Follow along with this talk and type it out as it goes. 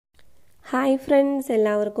Hi friends,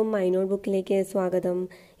 എല്ലാവർക്കും mynotebookലേക്ക് സ്വാഗതം.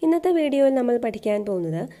 ഇന്നത്തെ വീഡിയോയിൽ നമ്മൾ പഠിക്കാൻ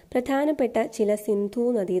പോകുന്നത് പ്രധാനപ്പെട്ട ചില സിന്ധു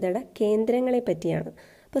നദീതട കേന്ദ്രങ്ങളെ പറ്റിയാണ്.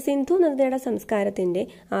 അപ്പോൾ സിന്ധു നദീതട സംസ്കാരത്തിൻ്റെ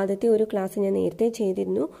ആദ്യത്തെ ഒരു ക്ലാസ് ഞാൻ നേരത്തെ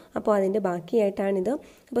ചെയ്തിരുന്നു. അപ്പോൾ അതിൻ്റെ ബാക്കിയായിട്ടാണിത്.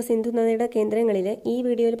 അപ്പോൾ സിന്ധു നദിയുടെ കേന്ദ്രങ്ങളിൽ ഈ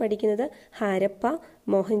വീഡിയോയിൽ പഠിക്കുന്നത് ഹാരപ്പ,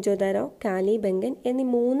 മോഹൻജോദാരോ, കാലിബംഗൻ എന്നീ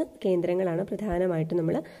 3 കേന്ദ്രങ്ങളാണ് പ്രധാനമായിട്ടും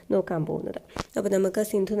നമ്മൾ നോക്കാൻ പോകുന്നത്. അപ്പോൾ നമുക്ക്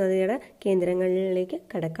സിന്ധു നദിയുടെ കേന്ദ്രങ്ങളിലേക്ക്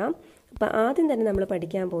കടക്കാം. അപ്പോൾ ആദ്യം തന്നെ നമ്മൾ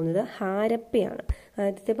പഠിക്കാൻ പോകുന്നത് ഹാരപ്പയാണ്.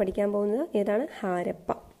 ആദ്യത്തെ പഠിക്കാൻ പോകുന്നത് ഏതാണ്? ഹാരപ്പ.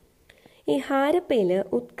 ഈ ഹാരപ്പയിൽ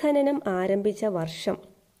ഉത്ഖനനം ആരംഭിച്ച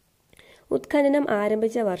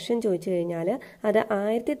വർഷം ചോദിച്ചു കഴിഞ്ഞാൽ അത്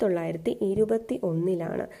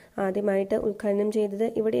 1921 ആദ്യമായിട്ട് ഉത്ഖനനം ചെയ്തത്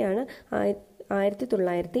ഇവിടെയാണ്.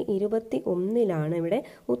 1921 ഇവിടെ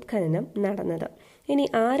ഉത്ഖനനം നടന്നത്. ഇനി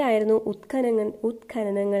ആരായിരുന്നു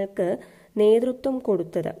ഉത്ഖനനങ്ങൾക്ക് നേതൃത്വം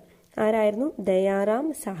കൊടുത്തത്? ആരായിരുന്നു? ദയാറാം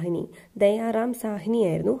സാഹ്നി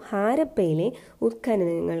ആയിരുന്നു ഹാരപ്പയിലെ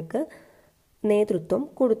ഉത്ഖനനങ്ങൾക്ക് നേതൃത്വം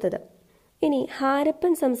കൊടുത്തത്. ഇനി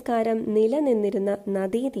ഹാരപ്പൻ സംസ്കാരം നിലനിന്നിരുന്ന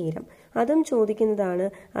നദീതീരം അതും ചോദിക്കുന്നതാണ്.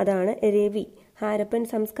 അതാണ് രവി. ഹാരപ്പൻ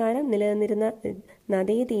സംസ്കാരം നിലനിന്നിരുന്ന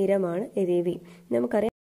നദീതീരമാണ് രവി.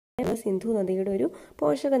 നമുക്കറിയാം സിന്ധു നദിയുടെ ഒരു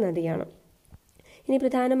പോഷക നദിയാണ്. ഇനി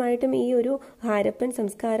പ്രധാനമായിട്ടും ഈ ഒരു ഹാരപ്പൻ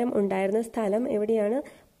സംസ്കാരം ഉണ്ടായിരുന്ന സ്ഥലം എവിടെയാണ്?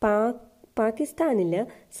 പാകിസ്ഥാനിൽ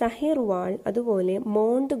സഹേർവാൾ, അതുപോലെ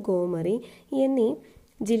മോണ്ട് ഗോമറി എന്നീ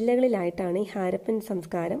ജില്ലകളിലായിട്ടാണ് ഈ ഹാരപ്പൻ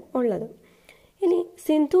സംസ്കാരം ഉള്ളത്. ഇനി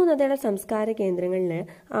സിന്ധു നദിയുടെ സംസ്കാര കേന്ദ്രങ്ങളിൽ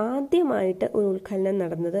ആദ്യമായിട്ട് ഒരു ഉത്ഖനനം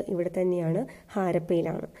നടന്നത് ഇവിടെ തന്നെയാണ്,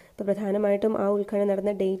 ഹാരപ്പയിലാണ്. അപ്പോൾ പ്രധാനമായിട്ടും ആ ഉത്ഖനനം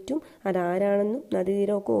നടന്ന ഡേറ്റും അതാരാണെന്നും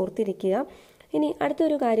നദീതീരമൊക്കെ ഓർത്തിരിക്കുക. ഇനി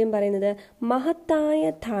അടുത്തൊരു കാര്യം പറയുന്നത് മഹത്തായ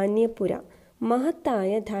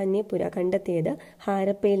ധാന്യപുര കണ്ടെത്തിയത്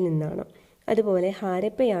ഹാരപ്പയിൽ നിന്നാണ്. അതുപോലെ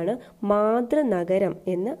ഹാരപ്പയാണ് മാതൃനഗരം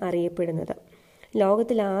എന്ന് അറിയപ്പെടുന്നത്.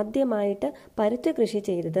 ലോകത്തിൽ ആദ്യമായിട്ട് പരുത്തി കൃഷി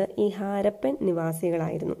ചെയ്തത് ഈ ഹാരപ്പൻ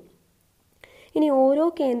നിവാസികളായിരുന്നു. ഇനി ഓരോ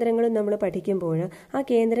കേന്ദ്രങ്ങളും നമ്മൾ പഠിക്കുമ്പോൾ ആ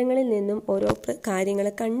കേന്ദ്രങ്ങളിൽ നിന്നും ഓരോ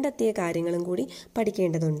കണ്ടെത്തിയ കാര്യങ്ങളും കൂടി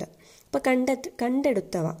പഠിക്കേണ്ടതുണ്ട്. അപ്പോൾ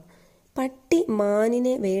കണ്ടെടുത്തവ: പട്ടി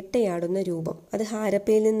മാനിനെ വേട്ടയാടുന്ന രൂപം, അത്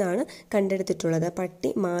ഹാരപ്പയിൽ നിന്നാണ് കണ്ടെടുത്തിട്ടുള്ളത്. പട്ടി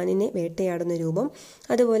മാനിനെ വേട്ടയാടുന്ന രൂപം.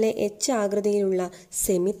 അതുപോലെ ആകൃതിയിലുള്ള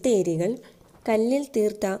സെമിത്തേരികൾ, കല്ലിൽ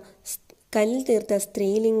തീർത്ത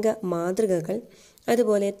സ്ത്രീലിംഗ മാതൃകകൾ,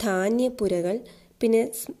 അതുപോലെ ധാന്യപുരകൾ, പിന്നെ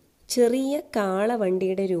ചെറിയ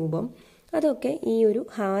കാളവണ്ടിയുടെ രൂപം, അതൊക്കെ ഈ ഒരു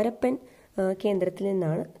ഹാരപ്പൻ കേന്ദ്രത്തിൽ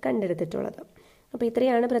നിന്നാണ് കണ്ടെടുത്തിട്ടുള്ളത്. അപ്പോൾ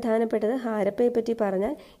ഇത്രയാണ് പ്രധാനപ്പെട്ടത് ഹാരപ്പയെ പറ്റി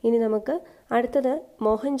പറഞ്ഞാൽ. ഇനി നമുക്ക് അടുത്തത്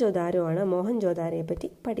മോഹൻജോദാരോ ആണ്. മോഹൻജോദാരോയെ പറ്റി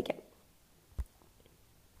പഠിക്കാം.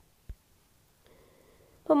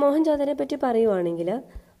 അപ്പോൾ മോഹൻജോദാരോയെ പറ്റി പറയുവാണെങ്കിൽ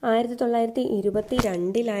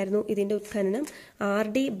 1922 ഇതിൻ്റെ ഉത്ഖനനം.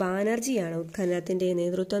 RD ബാനർജിയാണ് ഉത്ഖനനത്തിൻ്റെ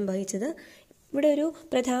നേതൃത്വം വഹിച്ചത്. ഇവിടെ ഒരു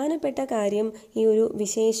പ്രധാനപ്പെട്ട കാര്യം, ഈ ഒരു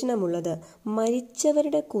വിശേഷണമുള്ളത്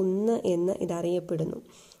മരിച്ചവരുടെ കുന്ന് എന്ന് ഇതറിയപ്പെടുന്നു.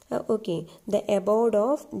 Okay, the aboard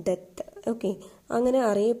of death. Okay, അങ്ങനെ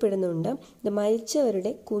അറിയപ്പെടുന്നുണ്ട്.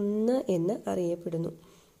 മരിച്ചവരുടെ കുന്ന് എന്ന് അറിയപ്പെടുന്നു.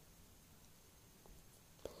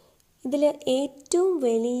 ഇതിൽ ഏറ്റവും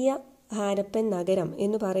വലിയ ഹാരപ്പൻ നഗരം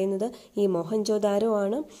എന്ന് പറയുന്നത് ഈ മോഹൻജോദാരോ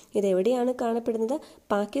ആണ്. ഇതെവിടെയാണ് കാണപ്പെടുന്നത്?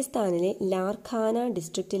 പാകിസ്ഥാനിലെ ലാർഖാന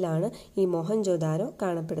ഡിസ്ട്രിക്റ്റിലാണ് ഈ മോഹൻജോദാരോ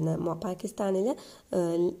കാണപ്പെടുന്നത്. പാകിസ്ഥാനിലെ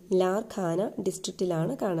ലാർഖാന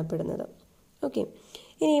ഡിസ്ട്രിക്റ്റിലാണ് കാണപ്പെടുന്നത്. ഓക്കെ,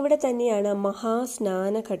 ഇനി ഇവിടെ തന്നെയാണ്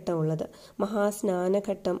മഹാസ്നാനഘട്ടം ഉള്ളത്.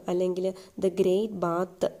 മഹാസ്നാനഘട്ടം അല്ലെങ്കിൽ ദ ഗ്രേറ്റ്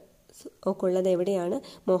ബാത്ത് ഒക്കെ ഉള്ളത് എവിടെയാണ്?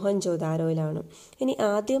 മോഹൻജോദാരോയിലാണ്. ഇനി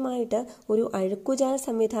ആദ്യമായിട്ട് ഒരു അഴുക്കുചാൽ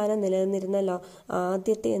സംവിധാനം നിലനിന്നിരുന്ന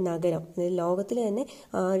ആദ്യത്തെ നഗരം, ലോകത്തിൽ തന്നെ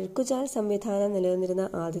അഴുക്കുചാൽ സംവിധാനം നിലനിന്നിരുന്ന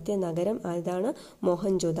ആദ്യത്തെ നഗരം അതാണ്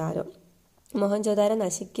മോഹൻജോദാരോ. മോഹൻജോദാരോ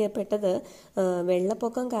നശിക്കപ്പെട്ടത്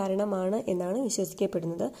വെള്ളപ്പൊക്കം കാരണമാണ് എന്നാണ്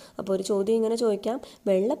വിശ്വസിക്കപ്പെടുന്നത്. അപ്പോൾ ഒരു ചോദ്യം ഇങ്ങനെ ചോദിക്കാം: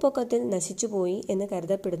 വെള്ളപ്പൊക്കത്തിൽ നശിച്ചുപോയി എന്ന്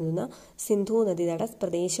കരുതപ്പെടുന്ന സിന്ധു നദീതട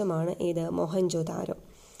പ്രദേശമാണ് ഏത്? മോഹൻജോദാരോ.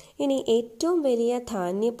 ഇനി ഏറ്റവും വലിയ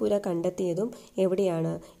ധാന്യപുര കണ്ടെത്തിയതും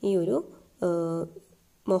എവിടെയാണ്? ഈ ഒരു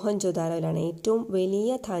മോഹൻജോദാരോയിലാണ് ഏറ്റവും വലിയ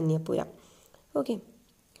ധാന്യപുര. ഓക്കെ,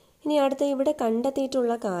 ഇനി അടുത്ത ഇവിടെ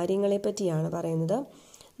കണ്ടെത്തിയിട്ടുള്ള കാര്യങ്ങളെ പറ്റിയാണ് പറയുന്നത്.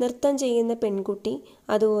 നൃത്തം ചെയ്യുന്ന പെൺകുട്ടി,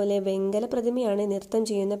 അതുപോലെ വെങ്കല പ്രതിമയാണ്. നൃത്തം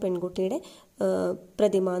ചെയ്യുന്ന പെൺകുട്ടിയുടെ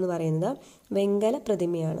പ്രതിമ എന്ന് പറയുന്നത് വെങ്കല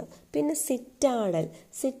പ്രതിമയാണ്. പിന്നെ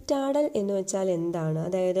സിറ്റാഡൽ എന്ന് വെച്ചാൽ എന്താണ്?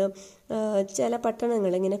 അതായത് ചില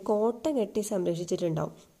പട്ടണങ്ങൾ ഇങ്ങനെ കോട്ട കെട്ടി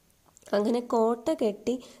സംരക്ഷിച്ചിട്ടുണ്ടാവും. അങ്ങനെ കോട്ട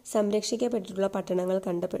കെട്ടി സംരക്ഷിക്കപ്പെട്ടിട്ടുള്ള പട്ടണങ്ങൾ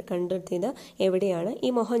കണ്ടെത്തിയത് എവിടെയാണ്? ഈ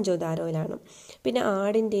മോഹൻജോദാരോയിലാണ്. പിന്നെ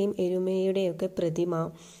ആടിൻ്റെയും എരുമയുടെയും ഒക്കെ പ്രതിമ,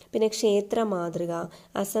 പിന്നെ ക്ഷേത്ര മാതൃക,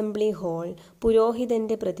 അസംബ്ലി ഹാൾ,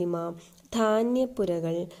 പുരോഹിതന്റെ പ്രതിമ,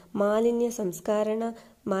 ധാന്യപുരകൾ, മാലിന്യ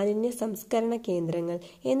സംസ്കരണ കേന്ദ്രങ്ങൾ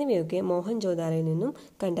എന്നിവയൊക്കെ മോഹൻജോദാരോയിൽ നിന്നും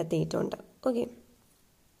കണ്ടെത്തിയിട്ടുണ്ട്. ഓക്കെ,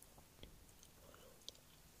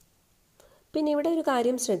 പിന്നെ ഇവിടെ ഒരു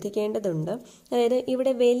കാര്യം ശ്രദ്ധിക്കേണ്ടതുണ്ട്. അതായത്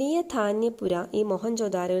ഇവിടെ വലിയ ധാന്യപ്പുര ഈ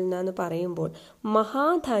മൊഹൻജൊദാരോയിൽ നിന്നാന്ന് പറയുമ്പോൾ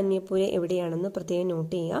മഹാധാന്യപ്പുര എവിടെയാണെന്ന് പ്രത്യേകം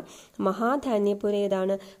നോട്ട് ചെയ്യുക. മഹാധാന്യപ്പുര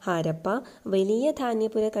ഏതാണ്? ഹാരപ്പ. വലിയ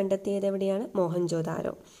ധാന്യപ്പുര കണ്ടെത്തിയത് എവിടെയാണ്?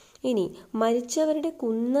 മൊഹൻജൊദാരോ. ഇനി മരിച്ചവരുടെ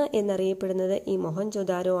കുന്ന് എന്നറിയപ്പെടുന്നത് ഈ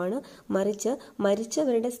മൊഹൻജൊദാരോ ആണ്. മറിച്ച്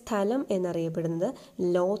മരിച്ചവരുടെ സ്ഥലം എന്നറിയപ്പെടുന്നത്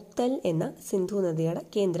ലോത്തൽ എന്ന സിന്ധു നദിയുടെ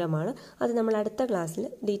കേന്ദ്രമാണ്. അത് നമ്മൾ അടുത്ത ക്ലാസ്സിൽ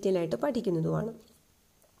ഡീറ്റെയിൽ ആയിട്ട് പഠിക്കുന്നതുമാണ്.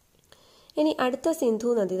 ഇനി അടുത്ത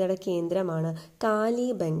സിന്ധു നദിയുടെ കേന്ദ്രമാണ്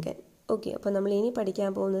കാലിബംഗൻ. ഓക്കെ, അപ്പോൾ നമ്മൾ ഇനി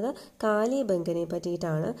പഠിക്കാൻ പോകുന്നത് കാലിബംഗനെ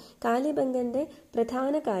പറ്റിയിട്ടാണ്. കാലിബംഗന്റെ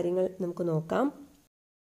പ്രധാന കാര്യങ്ങൾ നമുക്ക് നോക്കാം.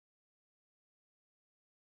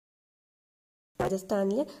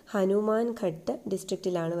 രാജസ്ഥാനിലെ ഹനുമാൻഘട്ട്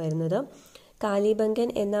ഡിസ്ട്രിക്റ്റിലാണ് വരുന്നത്. കാലിബംഗൻ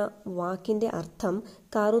എന്ന വാക്കിന്റെ അർത്ഥം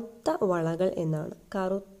കറുത്ത വളകൾ എന്നാണ്.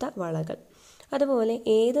 കറുത്ത വളകൾ. അതുപോലെ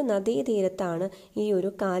ഏത് നദീതീരത്താണ് ഈ ഒരു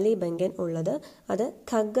കാലിബംഗൻ ഉള്ളത്? അത്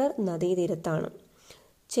ഖഗ്ഗർ നദീതീരത്താണ്.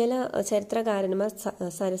 ചില ചരിത്രകാരന്മാർ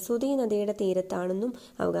സരസ്വതി നദിയുടെ തീരത്താണെന്നും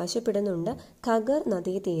അവകാശപ്പെടുന്നുണ്ട്. ഖഗ്ഗർ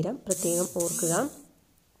നദീതീരം പ്രത്യേകം ഓർക്കുക.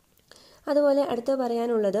 അതുപോലെ അടുത്ത്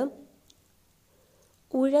പറയാനുള്ളത്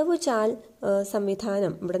ഉഴവുചാൽ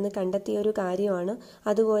സംവിധാനം ഇവിടുന്ന് കണ്ടെത്തിയ ഒരു കാര്യമാണ്.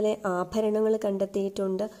 അതുപോലെ ആഭരണങ്ങൾ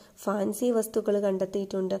കണ്ടെത്തിയിട്ടുണ്ട്, ഫാൻസി വസ്തുക്കൾ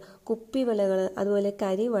കണ്ടെത്തിയിട്ടുണ്ട്, കുപ്പിവളകൾ, അതുപോലെ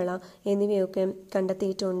കരിവള എന്നിവയൊക്കെ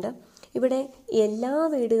കണ്ടെത്തിയിട്ടുണ്ട്. ഇവിടെ എല്ലാ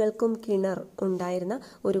വീടുകൾക്കും കിണർ ഉണ്ടായിരുന്ന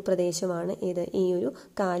ഒരു പ്രദേശമാണ് ഇത്, ഈ ഒരു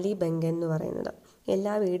കാലിബംഗൻ എന്ന് പറയുന്നത്.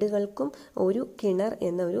 എല്ലാ വീടുകൾക്കും ഒരു കിണർ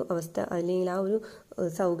എന്ന ഒരു അവസ്ഥ അല്ലെങ്കിൽ ആ ഒരു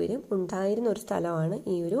സൗകര്യം ഉണ്ടായിരുന്ന ഒരു സ്ഥലമാണ്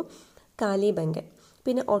ഈ ഒരു കാലിബംഗൻ.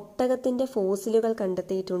 പിന്നെ ഒട്ടകത്തിൻ്റെ ഫോസിലുകൾ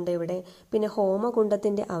കണ്ടെത്തിയിട്ടുണ്ട് ഇവിടെ. പിന്നെ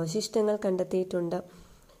ഹോമകുണ്ടത്തിൻ്റെ അവശിഷ്ടങ്ങൾ കണ്ടെത്തിയിട്ടുണ്ട്.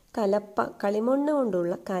 കലപ്പ, കളിമണ്ണ്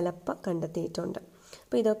കൊണ്ടുള്ള കലപ്പ കണ്ടെത്തിയിട്ടുണ്ട്.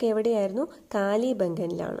 അപ്പോൾ ഇതൊക്കെ എവിടെയായിരുന്നു?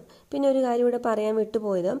 കാലിബംഗനിലാണ്. പിന്നെ ഒരു കാര്യം ഇവിടെ പറയാൻ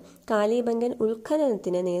വിട്ടുപോയത്, കാലിബംഗൻ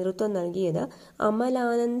ഉത്ഖനനത്തിന് നേതൃത്വം നൽകിയത്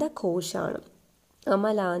അമലാനന്ദ ഘോഷാണ്.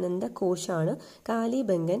 അമലാനന്ദ ഘോഷാണ്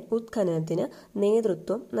കാലിബംഗൻ ഉത്ഖനനത്തിന്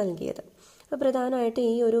നേതൃത്വം നൽകിയത്. അപ്പോൾ പ്രധാനമായിട്ട്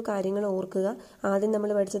ഈ ഒരു കാര്യങ്ങൾ ഓർക്കുക. ആദ്യം നമ്മൾ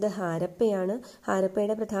പഠിച്ചത് ഹാരപ്പയാണ്.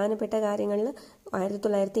 ഹാരപ്പയുടെ പ്രധാനപ്പെട്ട കാര്യങ്ങളിൽ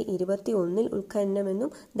 1921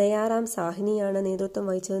 ഉത്ഖനനമെന്നും ദയാറാം സാഹ്നിയാണ് നേതൃത്വം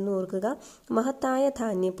വഹിച്ചതെന്ന് ഓർക്കുക. മഹത്തായ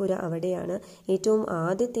ധാന്യപ്പുര അവിടെയാണ്. ഏറ്റവും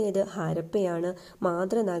ആദ്യത്തേത് ഹാരപ്പയാണ്.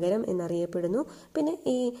 മാതൃനഗരം എന്നറിയപ്പെടുന്നു. പിന്നെ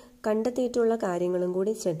ഈ കണ്ടെത്തിയിട്ടുള്ള കാര്യങ്ങളും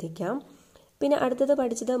കൂടി ശ്രദ്ധിക്കാം. പിന്നെ അടുത്തത്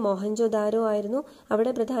പഠിച്ചത് മൊഹൻജൊദാരോ ആയിരുന്നു.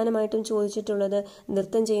 അവിടെ പ്രധാനമായിട്ടും ചോദിച്ചിട്ടുള്ളത്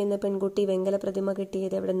നൃത്തം ചെയ്യുന്ന പെൺകുട്ടി വെങ്കല പ്രതിമ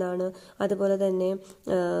കിട്ടിയത് എവിടെ നിന്നാണ്, അതുപോലെ തന്നെ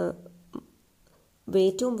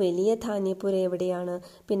ഏറ്റവും വലിയ ധാന്യപ്പുര എവിടെയാണ്,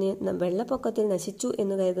 പിന്നെ വെള്ളപ്പൊക്കത്തിൽ നശിച്ചു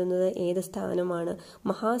എന്ന് കരുതുന്നത് ഏത് സ്ഥാനമാണ്,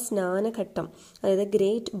 മഹാസ്നാനഘട്ടം അതായത്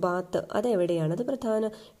ഗ്രേറ്റ് ബാത്ത് അതെവിടെയാണ്, അത്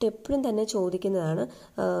പ്രധാനമായിട്ട് എപ്പോഴും തന്നെ ചോദിക്കുന്നതാണ്.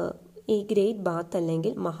 ഈ ഗ്രേറ്റ് ബാത്ത്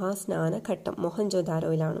അല്ലെങ്കിൽ മഹാസ്നാനഘട്ടം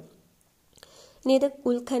മൊഹൻജൊദാരോയിലാണ്. ഇനി ഇത്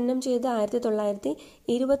ഉത്ഖനനം ചെയ്ത് 1922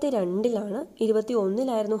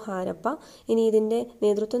 21 ഹാരപ്പ. ഇനി ഇതിൻ്റെ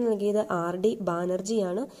നേതൃത്വം നൽകിയത് RD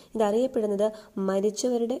ബാനർജിയാണ്. ഇതറിയപ്പെടുന്നത്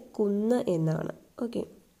മരിച്ചവരുടെ കുന്ന് എന്നാണ്. ഓക്കെ,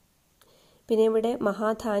 പിന്നെ ഇവിടെ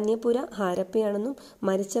മഹാധാന്യപുര ഹാരപ്പയാണെന്നും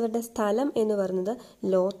മരിച്ചവരുടെ സ്ഥലം എന്ന് പറയുന്നത്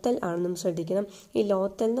ലോത്തൽ ആണെന്നും ശ്രദ്ധിക്കണം. ഈ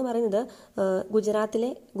ലോത്തൽ എന്ന് പറയുന്നത്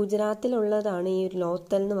ഗുജറാത്തിലുള്ളതാണ് ഈ ഒരു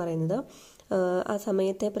ലോത്തൽ എന്ന് പറയുന്നത്. ആ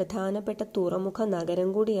സമയത്തെ പ്രധാനപ്പെട്ട തുറമുഖ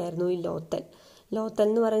നഗരം കൂടിയായിരുന്നു ഈ ലോത്തൽ. ലോത്തൽ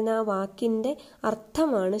എന്ന് പറയുന്ന ആ വാക്കിൻ്റെ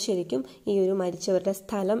അർത്ഥമാണ് ശരിക്കും ഈ ഒരു മരിച്ചവരുടെ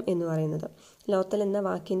സ്ഥലം എന്ന് പറയുന്നത്. ലോത്തൽ എന്ന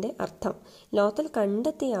വാക്കിൻ്റെ അർത്ഥം. ലോത്തൽ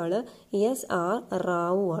കണ്ടെത്തിയ ആൾ SR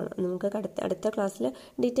റാവു ആണ്. നമുക്ക് അടുത്ത ക്ലാസ്സിൽ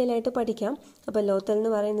ഡീറ്റെയിൽ ആയിട്ട് പഠിക്കാം. അപ്പോൾ ലോത്തൽ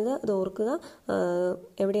എന്ന് പറയുന്നത് അത് ഓർക്കുക,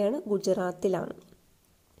 എവിടെയാണ്? ഗുജറാത്തിലാണ്.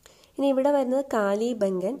 ഇനി ഇവിടെ വരുന്നത്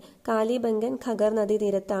കാലിബംഗൻ. കാലിബംഗൻ ഖഗർ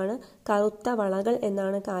നദീതീരത്താണ്. കറുത്ത വളകൾ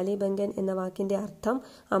എന്നാണ് കാലിബംഗൻ എന്ന വാക്കിന്റെ അർത്ഥം.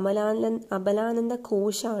 അമലാനന്ദ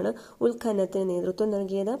ഘോഷാണ് ഉത്ഖനനത്തിന് നേതൃത്വം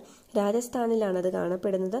നൽകിയത്. രാജസ്ഥാനിലാണ് അത്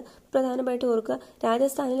കാണപ്പെടുന്നത്. പ്രധാനമായിട്ട് ഓർക്കുക,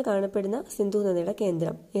 രാജസ്ഥാനിൽ കാണപ്പെടുന്ന സിന്ധു നദിയുടെ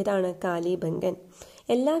കേന്ദ്രം ഏതാണ്? കാലിബംഗൻ.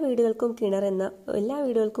 എല്ലാ വീടുകൾക്കും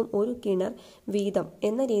ഒരു കിണർ വീതം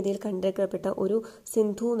എന്ന രീതിയിൽ കണ്ടെടുക്കപ്പെട്ട ഒരു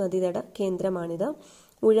സിന്ധു നദിയുടെ കേന്ദ്രമാണിത്.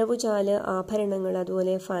 ഉഴവുചാല്, ആഭരണങ്ങൾ,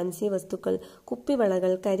 അതുപോലെ ഫാൻസി വസ്തുക്കൾ,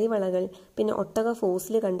 കുപ്പിവളകൾ, കരിവളകൾ, പിന്നെ ഒട്ടക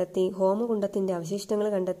ഫോസിൽ കണ്ടെത്തി, ഹോമകുണ്ടത്തിന്റെ അവശിഷ്ടങ്ങൾ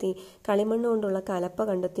കണ്ടെത്തി, കളിമണ്ണ് കൊണ്ടുള്ള കലപ്പ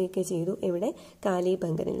കണ്ടെത്തുകയൊക്കെ ചെയ്തു ഇവിടെ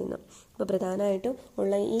കാലിബംഗനിൽ നിന്നും. അപ്പോൾ പ്രധാനമായിട്ടും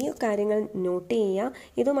ഉള്ള ഈ കാര്യങ്ങൾ നോട്ട് ചെയ്യുക.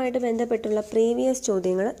 ഇതുമായിട്ട് ബന്ധപ്പെട്ടുള്ള പ്രീവിയസ്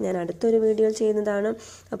ചോദ്യങ്ങൾ ഞാൻ അടുത്തൊരു വീഡിയോയിൽ ചെയ്യുന്നതാണ്.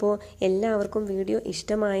 അപ്പോൾ എല്ലാവർക്കും വീഡിയോ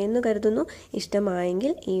ഇഷ്ടമായെന്ന് കരുതുന്നു.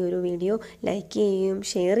 ഇഷ്ടമായെങ്കിൽ ഈ ഒരു വീഡിയോ ലൈക്ക് ചെയ്യുകയും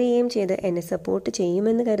ഷെയർ ചെയ്യുകയും ചെയ്ത് എന്നെ സപ്പോർട്ട്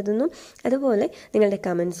ചെയ്യുമെന്ന് കരുതുന്നു. അതുപോലെ നിങ്ങളുടെ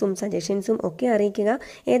കമൻസും സജഷൻസും ഒക്കെ അറിയിക്കുക.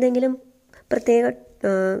 ഏതെങ്കിലും പ്രത്യേക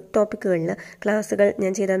ടോപ്പിക്കുകളിൽ ക്ലാസ്സുകൾ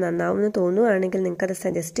ഞാൻ ചെയ്താൽ നന്നാവുമെന്ന് തോന്നുകയാണെങ്കിൽ നിങ്ങൾക്കത്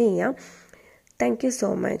സജസ്റ്റ് ചെയ്യാം. Thank you so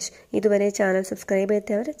much. ഇതുവരെ ചാനൽ സബ്സ്ക്രൈബ്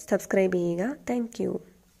ചെയ്യാത്തവർ സബ്സ്ക്രൈബ് ചെയ്യുക. Thank you.